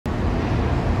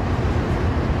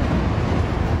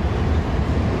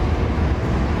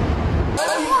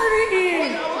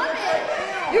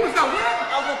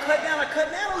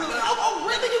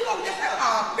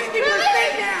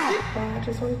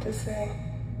just wanted to say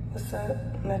what's up,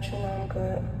 let you know I'm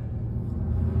good.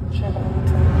 Shut up.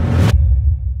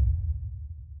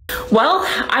 Well,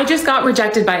 I just got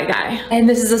rejected by a guy, and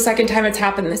this is the second time it's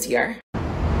happened this year.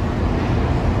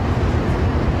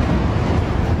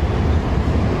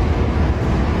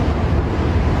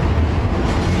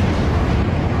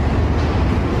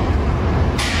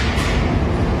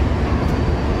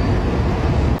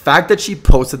 The fact that she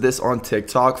posted this on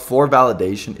TikTok for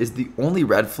validation is the only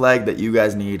red flag that you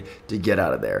guys need to get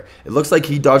out of there. It looks like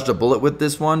he dodged a bullet with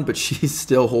this one, but she's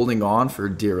still holding on for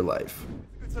dear life.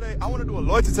 Today, I want to do a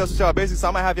loyalty test with y'all. Basically, so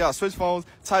I'm going to have y'all switch phones,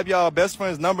 type y'all best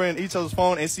friend's number in each other's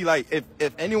phone, and see, like,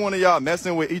 if any one of y'all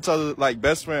messing with each other, like,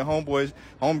 best friend, homeboys,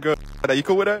 homegirl, that. You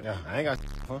cool with that? Yeah, I ain't got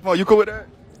fun. Oh, you cool with that?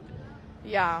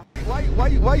 Yeah.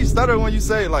 Why you stutter when you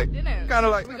say, like, Didn't. kind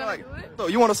of like, so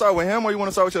you want to start with him or you want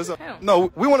to start with yourself? Him.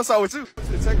 No, we want to start with you.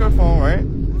 So take her phone, right?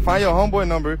 Find your homeboy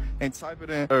number and type it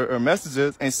in her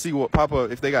messages and see what pop up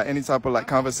if they got any type of like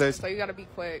conversation. So you gotta be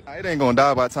quick. It ain't gonna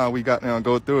die by the time we got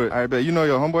go through it. I bet you know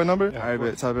your homeboy number. Yeah, I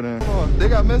bet type it in. Hold on. They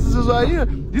got messages right here.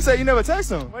 You say you never text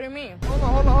them. What do you mean? Hold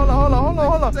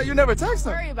on. You say you never text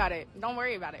them. Don't worry about it. Don't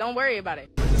worry about it. Don't worry about it.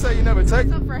 You say you never text.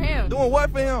 What's up for him? Doing what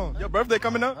for him? Your birthday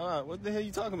coming up? What the hell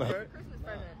you talking about?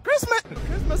 Christmas.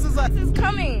 Christmas is like. This is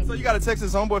coming. So you gotta text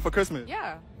his homeboy for Christmas.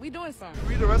 Yeah, we doing something.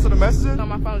 Read the rest of the messages. No,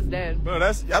 my phone's dead. Bro,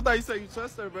 I thought you said you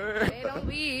trust her, bro. Hey, don't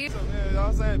leave. So, man, you know what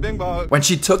I'm saying? Bing bong. When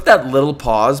she took that little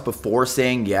pause before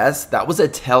saying yes, that was a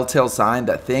telltale sign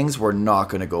that things were not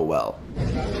going to go well.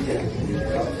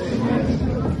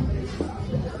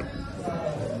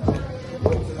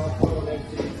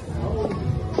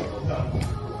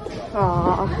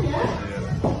 Aww.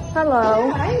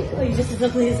 Hello. Hi. Oh, you're just as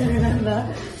ugly as I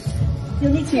remember.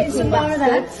 You'll need to get some more of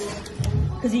that.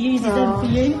 Because he uses them for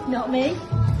you, not me.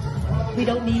 We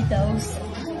don't need those.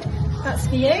 That's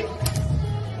for you.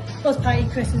 Was part of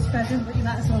your Christmas present, but you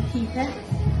might as well keep it.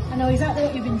 I know exactly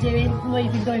what you've been doing and where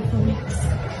you've been going for weeks.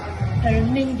 They're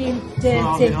minging,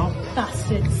 dirty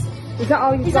bastards. Is that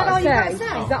all you've got to say? Is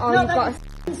that all you've got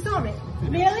to say? Sorry.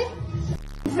 Really?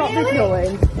 Stop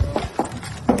ignoring.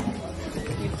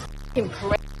 You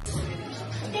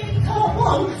getting caught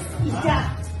once is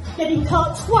daft. Getting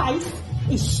caught twice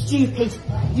is stupid.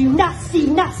 You nasty,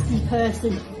 nasty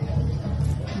person.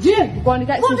 You want to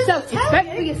get some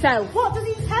self-respect for yourself. What does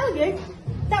he tell you?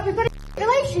 That we've got a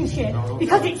relationship?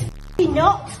 Because it's f***ing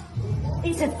not.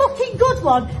 It's a fucking good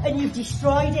one and you've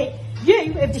destroyed it.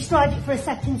 You have destroyed it for a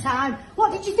second time.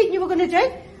 What did you think you were going to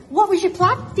do? What was your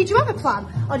plan? Did you have a plan?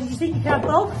 Or did you think you could have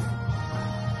both?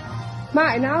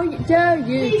 Martin, how dare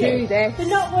you do this? They're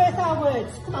not worth our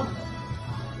words. Come on.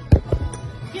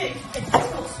 You are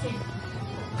disgusting.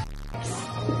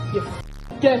 You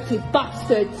dirty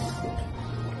bastards.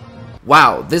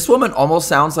 Wow, this woman almost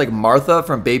sounds like Martha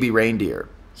from Baby Reindeer.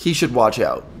 He should watch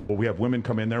out. Well, we have women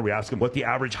come in there. We ask them what the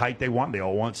average height they want. They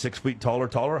all want 6 feet tall or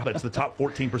taller. That's the top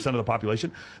 14% of the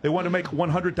population. They want to make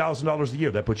 $100,000 a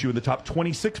year. That puts you in the top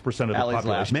 26% of the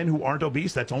population. Men who aren't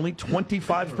obese, that's only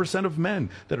 25% of men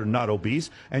that are not obese.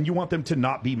 And you want them to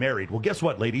not be married. Well, guess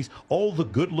what, ladies? All the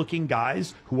good-looking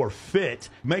guys who are fit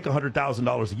make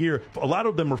 $100,000 a year. A lot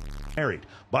of them are married.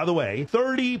 By the way,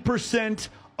 30%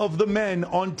 of the men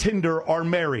on Tinder are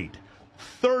married.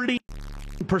 30%.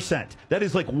 That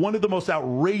is like one of the most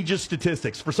outrageous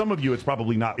statistics. For some of you, it's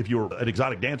probably not. If you're an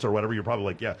exotic dancer or whatever, you're probably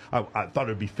like, yeah, I thought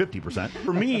it would be 50%.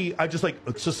 For me, I just like,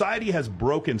 society has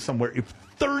broken somewhere. If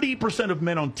 30% of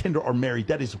men on Tinder are married,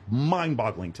 that is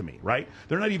mind-boggling to me, right?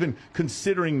 They're not even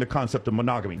considering the concept of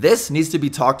monogamy. This needs to be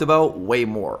talked about way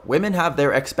more. Women have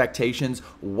their expectations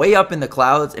way up in the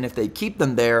clouds, and if they keep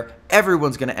them there,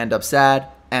 everyone's going to end up sad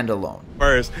and alone.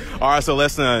 First, all right, so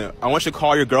listen, I want you to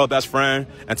call your girl best friend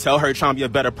and tell her you're trying to be a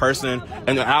better person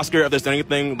and ask her if there's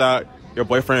anything that your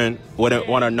boyfriend wouldn't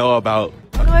want to know about.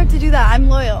 Why do I have to do that? I'm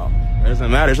loyal. It doesn't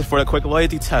matter, it's just for a quick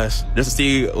loyalty test, just to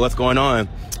see what's going on.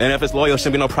 And if it's loyal,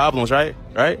 shouldn't be no problems, right?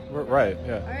 Right? Right,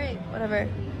 yeah. All right, whatever.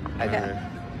 Okay.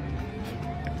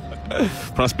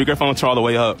 Put on speakerphone, turn all the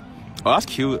way up. Oh, that's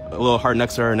cute. A little heart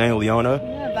next to her name, Leona.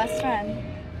 Yeah, best friend.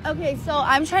 Okay, so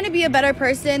I'm trying to be a better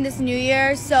person this new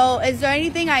year. So is there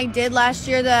anything I did last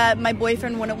year that my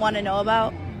boyfriend wouldn't want to know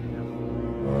about?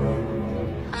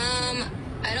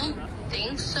 I don't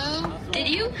think so. Did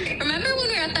you remember when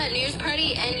we were at that New Year's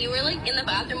party and you were like in the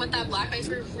bathroom with that black guy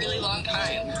for a really long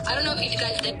time? I don't know if you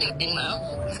guys did anything though.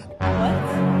 What?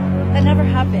 That never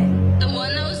happened. The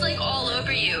one that was like all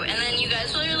over you and then you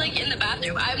guys were like in the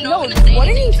bathroom. I'm No, not gonna say what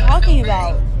are you anything, talking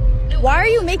about? Why are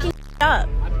you making up?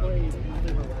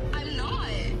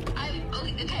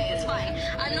 Okay, it's fine.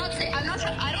 I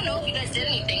don't know if you guys did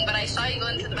anything, but I saw you go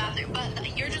into the bathroom.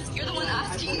 But you're the one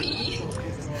asking me.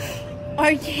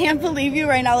 I can't believe you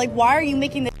right now. Like, why are you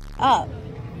making this up?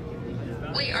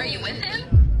 Wait, are you with him?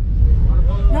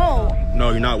 No.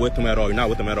 No, you're not with him at all. You're not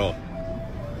with him at all.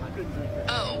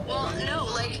 Oh, well, no,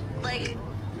 like,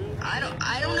 I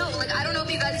don't know. Like, I don't know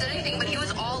if you guys did anything, but he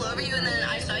was all over you, and then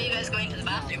I saw you guys going to the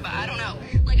bathroom, but I don't know.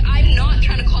 Like, I'm not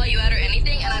trying to call you out or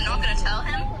anything, and I'm not going to tell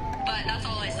him, but that's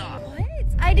all I saw. What?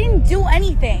 I didn't do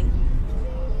anything.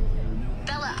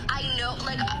 Bella, I know,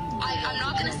 like, I'm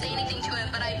not going to say anything to him,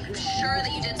 but I'm sure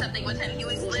that you did something with him. He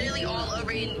was literally all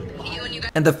over you and you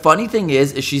guys. And the funny thing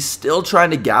is she's still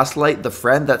trying to gaslight the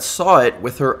friend that saw it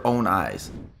with her own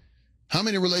eyes. How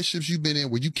many relationships you've been in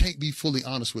where you can't be fully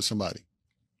honest with somebody?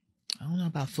 I don't know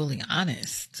about fully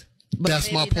honest. But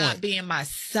that's my point. Not being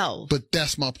myself. But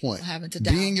that's my point. Having to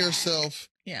being yourself,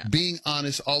 yeah. Being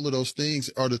honest, all of those things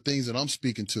are the things that I'm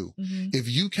speaking to. If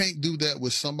you can't do that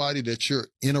with somebody that you're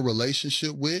in a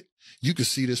relationship with, you can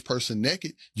see this person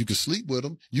naked, you can sleep with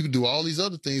them, you can do all these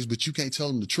other things, but you can't tell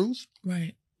them the truth.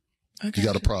 Right. Okay. You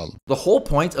got a problem. The whole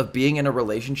point of being in a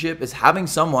relationship is having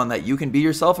someone that you can be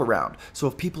yourself around. So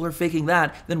if people are faking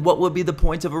that, then what would be the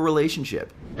point of a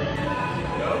relationship? Do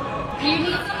you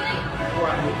need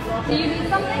something? Do you need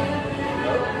something?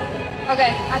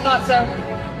 Okay, I thought so.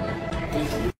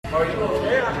 Are you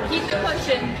okay? Keep it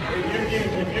pushing.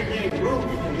 If you're getting rude,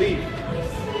 you can leave.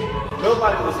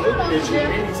 Nobody was looking at you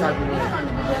any type of way.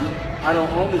 I don't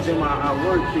own the gym, I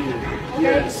work here.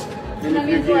 Yes. And if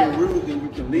you're getting rude, then you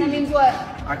can leave. That means what?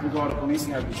 I can call the police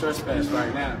and have you trespass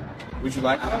right now. Would you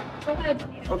like that? Go ahead.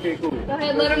 Okay, cool. Go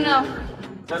ahead, let them know.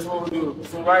 That's what we'll do.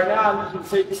 So right now, you can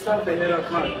take the stuff and head up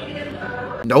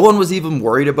front. No one was even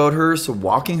worried about her, so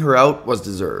walking her out was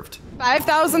deserved.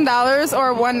 $5,000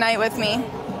 or one night with me?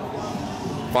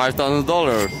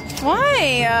 $5,000.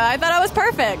 Why? I thought I was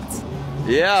perfect.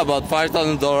 Yeah, but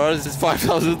 $5,000 is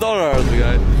 $5,000,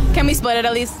 guys. Can we split it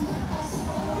at least?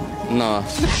 No.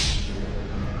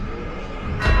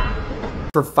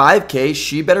 For $5K,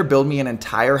 she better build me an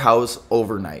entire house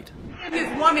overnight. This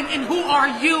woman, and who are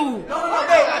you? No,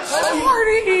 hey, I told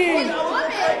you.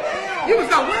 You was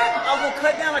gonna what? I'm gonna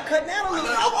cut down a little.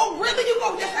 Oh, really? You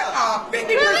gonna just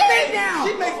 50% down?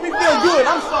 She makes me feel good.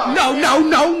 I'm sorry.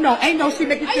 No. Ain't no she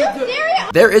make you feel good.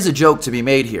 Serious? There is a joke to be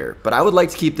made here, but I would like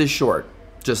to keep this short,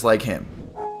 just like him.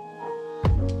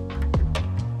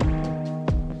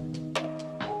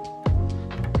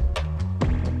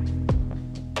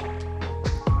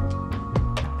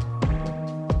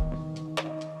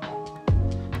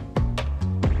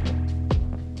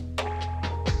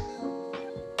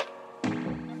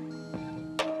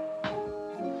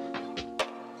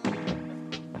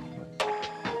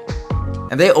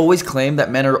 And they always claim that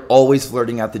men are always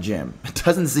flirting at the gym. It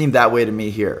doesn't seem that way to me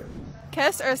here.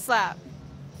 Kiss or slap?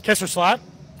 Kiss or slap?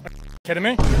 Are you kidding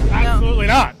me? Absolutely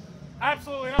not.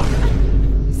 Absolutely not.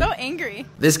 So angry.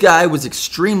 This guy was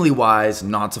extremely wise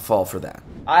not to fall for that.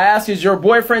 I asked, is your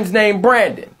boyfriend's name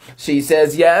Brandon? She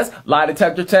says yes. Lie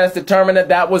detector test determined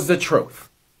that was the truth.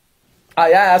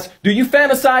 I asked, do you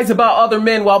fantasize about other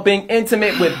men while being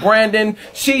intimate with Brandon?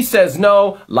 She says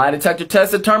no. Lie detector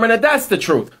test determined that's the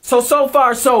truth. So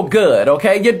far, so good,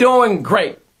 okay? You're doing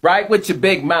great, right? With your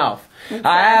big mouth. Exactly.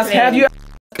 I asked, have you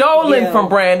stolen from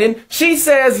Brandon? She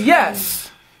says yes.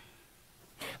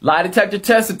 Lie detector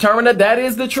test determined that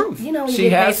is the truth. You know, when she you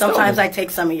get has paid, sometimes stolen. I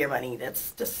take some of your money.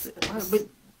 That's just...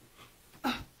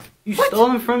 You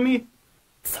stolen from me?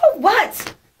 So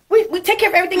what? We take care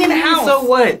of everything in the house. So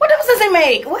what? What difference does it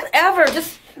make? Whatever.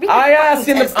 Just. I asked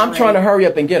I'm trying to hurry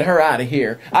up and get her out of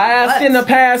here. I asked in the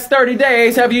past 30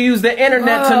 days, have you used the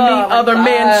internet to meet other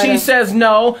men? She says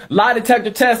no. Lie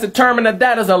detector test determined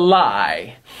that is a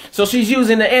lie. So she's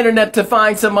using the internet to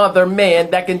find some other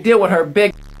man that can deal with her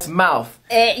big mouth.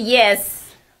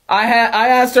 Yes. I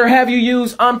asked her, have you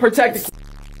used unprotected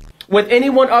with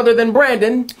anyone other than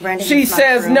Brandon? She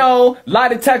says no. Lie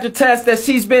detector test that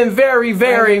she's been very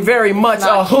much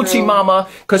a hoochie mama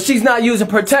because she's not using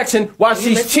protection while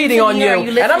she's cheating on you.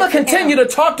 And I'm going to continue to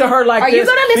talk to her like this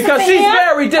because she's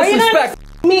very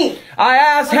disrespectful. Me. I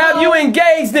asked, have you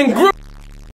engaged in group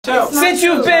since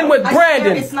you've been with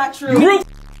Brandon? It's not true. Group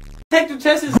detector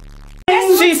test is...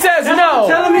 She says no.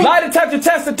 Lie detector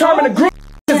test determined the group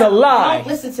is a lie. Don't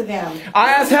listen to them.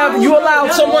 I asked, have you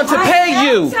allowed someone to pay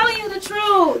you? I'm telling you the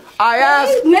truth. I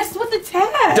asked. They messed with the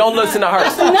test. Don't listen to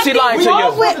her. She lying to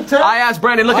you. I asked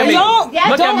Brandon, look at me.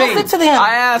 Look at me. Listen to them.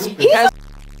 I asked, has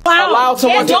allowed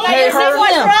someone to pay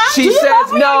her? She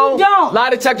says no. Lie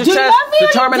detector test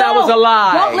determined that was a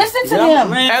lie. Don't listen to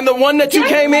them. And the one that you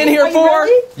came in here for,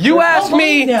 you asked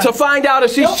me to find out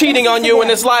if she's cheating on you in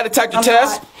this lie detector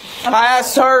test. I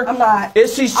asked her,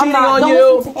 is she cheating on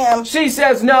you? She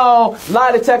says no.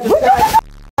 Lie detector test.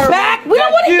 Back. We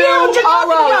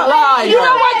lied. You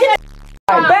know what? Get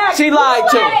back. She lied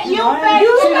too. She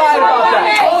lied about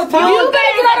that. You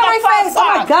better get out of my face. Oh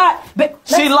my God.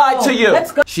 She lied to you.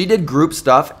 Let's go. She did group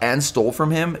stuff and stole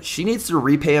from him. She needs to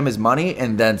repay him his money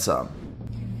and then some.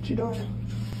 What you doing?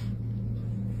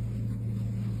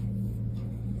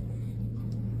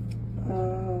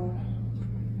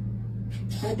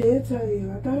 I did tell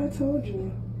you. I thought I told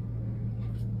you.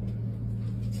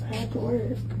 I had to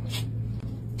work.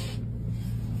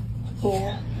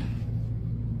 Yeah.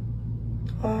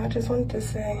 Well, I just wanted to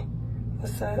say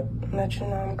what's up and let you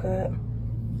know I'm good.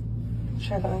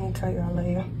 Sure, let me tell you I love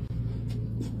you.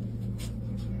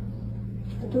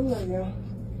 I do love you.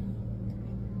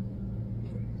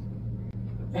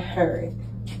 It hurt.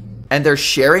 And they're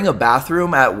sharing a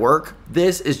bathroom at work.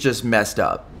 This is just messed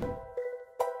up.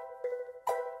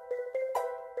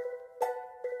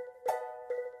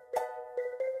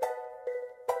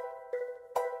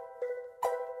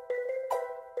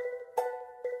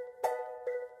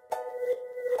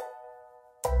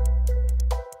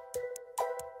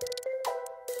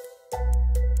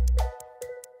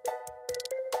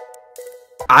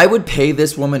 I would pay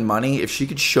this woman money if she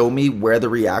could show me where the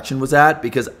reaction was at,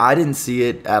 because I didn't see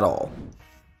it at all.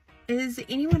 Is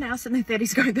anyone else in their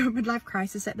 30s going through a midlife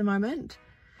crisis at the moment?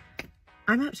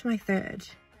 I'm up to my third.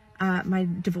 My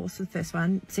divorce was the first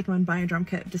one. Second one, buying a drum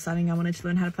kit, deciding I wanted to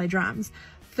learn how to play drums.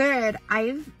 Third,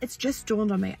 it's just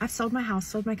dawned on me. I've sold my house,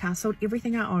 sold my car, sold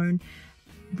everything I own,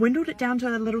 dwindled it down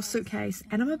to a little suitcase,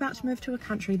 and I'm about to move to a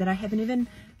country that I haven't even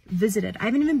visited. I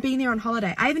haven't even been there on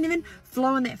holiday. I haven't even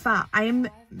flown that far. I am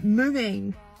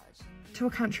moving to a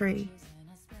country.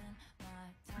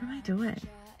 What am I doing?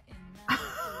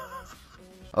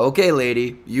 Okay,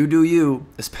 lady, you do you,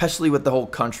 especially with the whole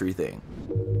country thing.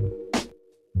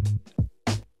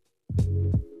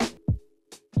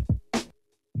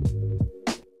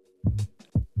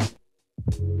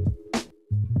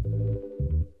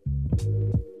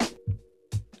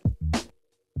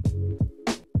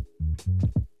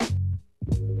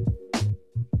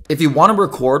 If you want to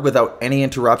record without any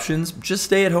interruptions, just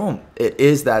stay at home. It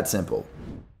is that simple.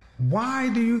 Why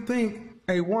do you think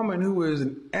a woman who is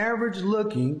an average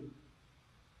looking,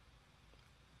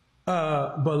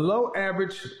 below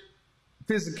average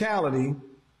physicality,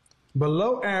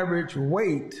 below average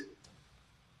weight,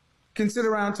 can sit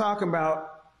around talking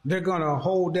about they're gonna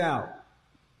hold out?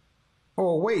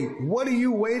 Or wait, what are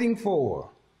you waiting for?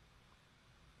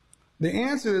 The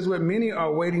answer is what many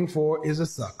are waiting for is a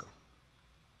sucker.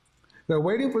 They're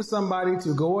waiting for somebody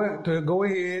to go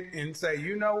ahead and say,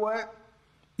 you know what?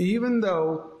 Even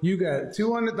though you got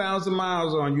 200,000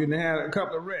 miles on you and had a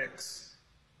couple of wrecks,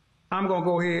 I'm going to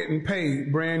go ahead and pay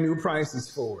brand new prices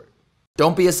for it.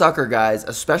 Don't be a sucker, guys,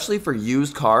 especially for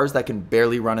used cars that can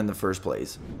barely run in the first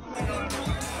place.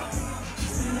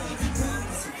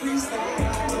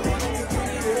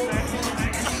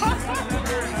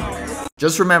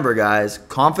 Just remember, guys,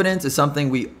 confidence is something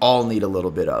we all need a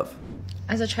little bit of.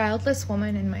 As a childless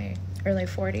woman in my early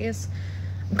 40s,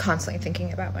 I'm constantly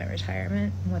thinking about my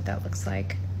retirement and what that looks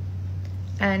like.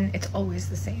 And it's always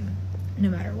the same, no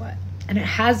matter what. And it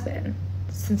has been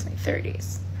since my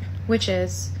 30s, which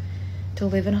is to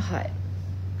live in a hut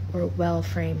or a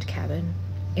well-framed cabin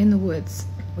in the woods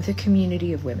with a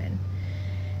community of women.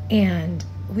 And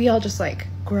we all just like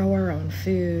grow our own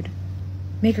food,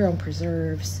 make our own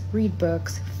preserves, read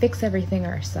books, fix everything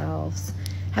ourselves,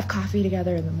 have coffee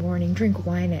together in the morning, drink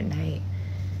wine at night,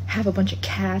 have a bunch of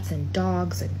cats and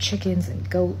dogs and chickens and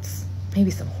goats,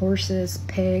 maybe some horses,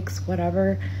 pigs,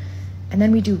 whatever. And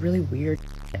then we do really weird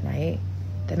at night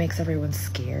that makes everyone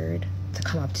scared to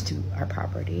come up to our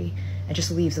property and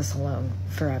just leaves us alone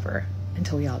forever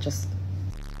until we all just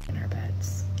in our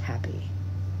beds, happy.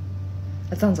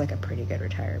 That sounds like a pretty good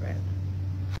retirement.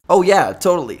 Oh yeah,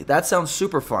 totally. That sounds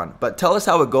super fun. But tell us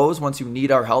how it goes once you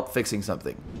need our help fixing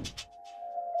something.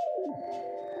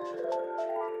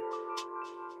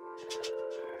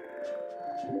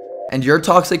 And your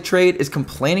toxic trait is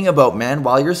complaining about men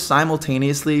while you're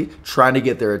simultaneously trying to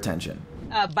get their attention.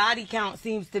 Body count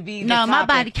seems to be the No, my topic.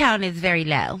 body count is very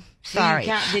low. Sorry.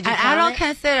 Did you I don't count it?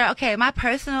 consider, okay, my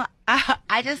personal,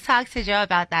 I just talked to Joe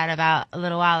about that about a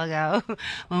little while ago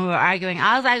when we were arguing.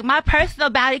 I was like, my personal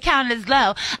body count is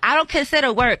low. I don't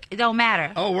consider work. It don't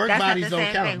matter. Oh, work That's not bodies the don't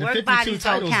same count. thing. The Work 52 bodies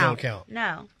titles don't don't count.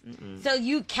 No. So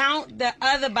you count the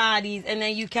other bodies and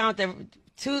then you count the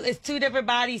two, it's two different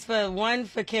bodies for one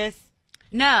for Kiss.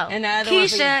 No. And the other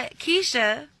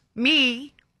Keisha,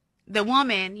 me, the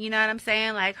woman, you know what I'm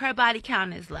saying? Like, her body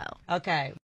count is low.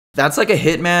 Okay. That's like a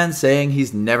hitman saying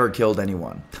he's never killed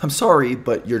anyone. I'm sorry,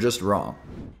 but you're just wrong.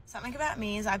 Something about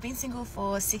me is I've been single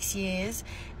for 6 years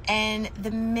And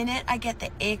the minute I get the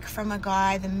ick from a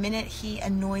guy, the minute he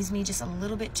annoys me just a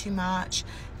little bit too much,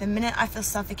 the minute I feel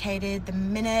suffocated, the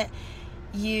minute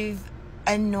you've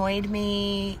annoyed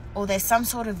me or there's some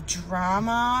sort of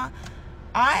drama,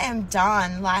 I am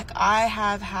done. Like, I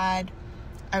have had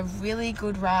a really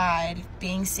good ride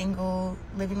being single,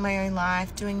 living my own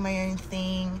life, doing my own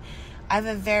thing. I have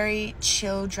a very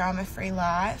chill, drama-free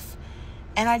life,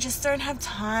 and I just don't have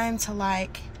time to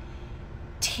like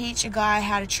teach a guy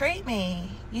how to treat me,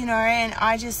 you know. And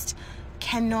I just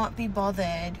cannot be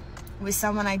bothered with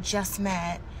someone I just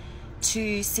met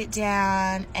to sit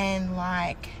down and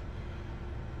like,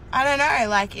 I don't know,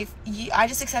 like, if you, I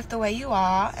just accept the way you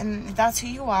are, and if that's who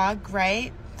you are,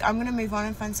 great, I'm gonna move on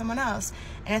and find someone else.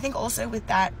 And I think also with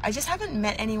that, I just haven't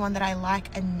met anyone that I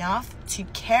like enough to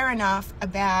care enough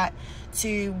about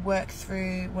to work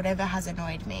through whatever has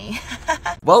annoyed me.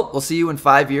 Well, we'll see you in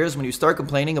 5 years when you start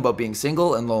complaining about being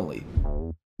single and lonely.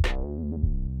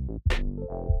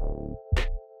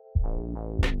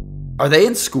 Are they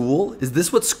in school? Is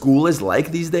this what school is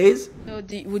like these days? So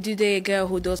would you date a girl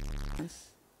who does?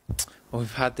 Well,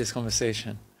 we've had this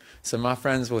conversation. So my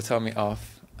friends will tell me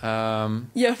off.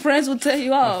 Your friends will tell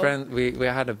you off? We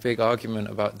had a big argument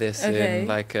about this in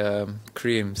like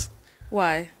creams.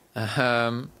 Why?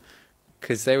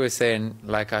 Because they were saying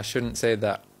like I shouldn't say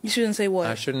that. You shouldn't say what?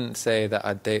 I shouldn't say that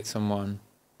I date someone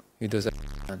who does it.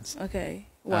 Okay.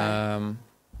 Why?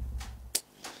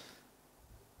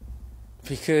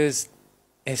 Because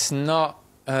it's not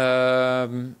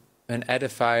an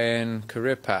edifying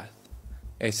career path.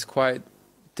 It's quite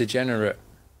degenerate.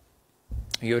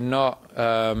 You're not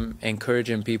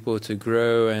encouraging people to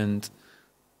grow and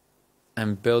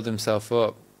build themselves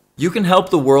up. You can help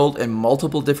the world in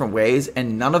multiple different ways,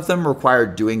 and none of them require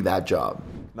doing that job.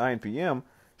 9 p.m.,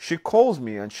 she calls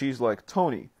me and she's like,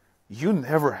 Tony, you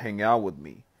never hang out with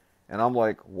me. And I'm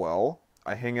like, well,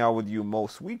 I hang out with you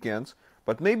most weekends,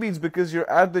 but maybe it's because you're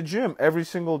at the gym every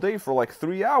single day for like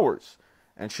 3 hours.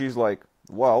 And she's like,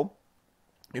 well,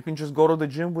 you can just go to the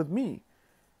gym with me.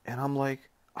 And I'm like,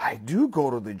 I do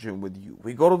go to the gym with you.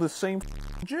 We go to the same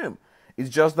gym. It's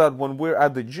just that when we're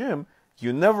at the gym,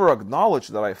 you never acknowledge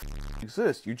that I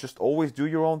exist. You just always do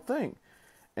your own thing.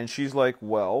 And she's like,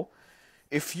 well,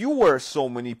 if you were so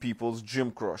many people's gym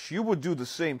crush, you would do the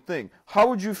same thing. How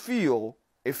would you feel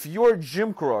if your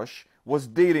gym crush was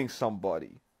dating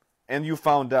somebody and you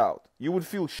found out? You would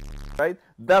feel shit, right?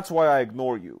 That's why I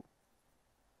ignore you.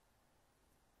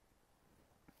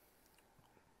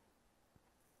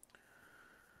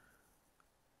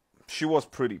 She was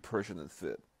pretty Persian and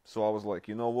fit. So I was like,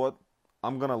 you know what?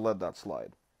 I'm gonna let that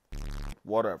slide.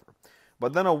 Whatever.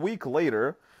 But then a week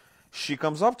later, she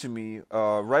comes up to me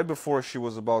right before she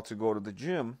was about to go to the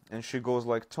gym, and she goes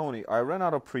like, Tony, I ran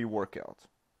out of pre-workout.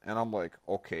 And I'm like,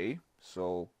 okay,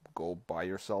 so go buy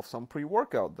yourself some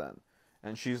pre-workout then.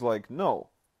 And she's like, no,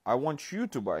 I want you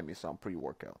to buy me some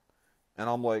pre-workout. And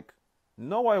I'm like,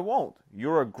 no, I won't.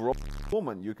 You're a grown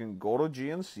woman. You can go to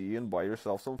GNC and buy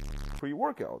yourself some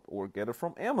pre-workout or get it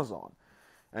from Amazon.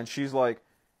 And she's like,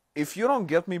 if you don't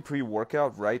get me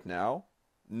pre-workout right now,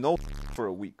 no for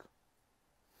a week.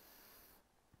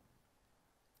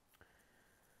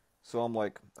 So I'm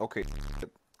like, okay,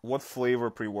 what flavor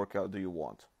pre-workout do you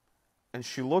want? And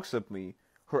she looks at me.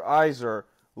 Her eyes are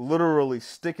literally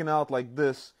sticking out like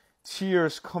this,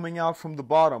 tears coming out from the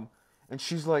bottom. And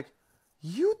she's like,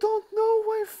 you don't know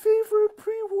my favorite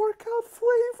pre-workout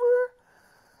flavor?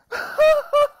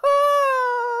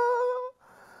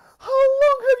 How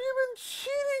long have you been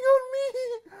cheating on me?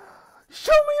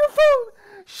 Show me your phone!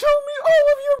 Show me all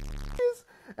of your f***s!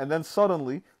 And then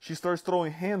suddenly, she starts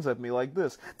throwing hands at me like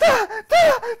this. Da,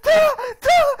 da, da,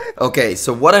 da. Okay,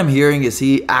 so what I'm hearing is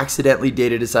he accidentally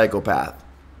dated a psychopath.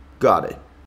 Got it.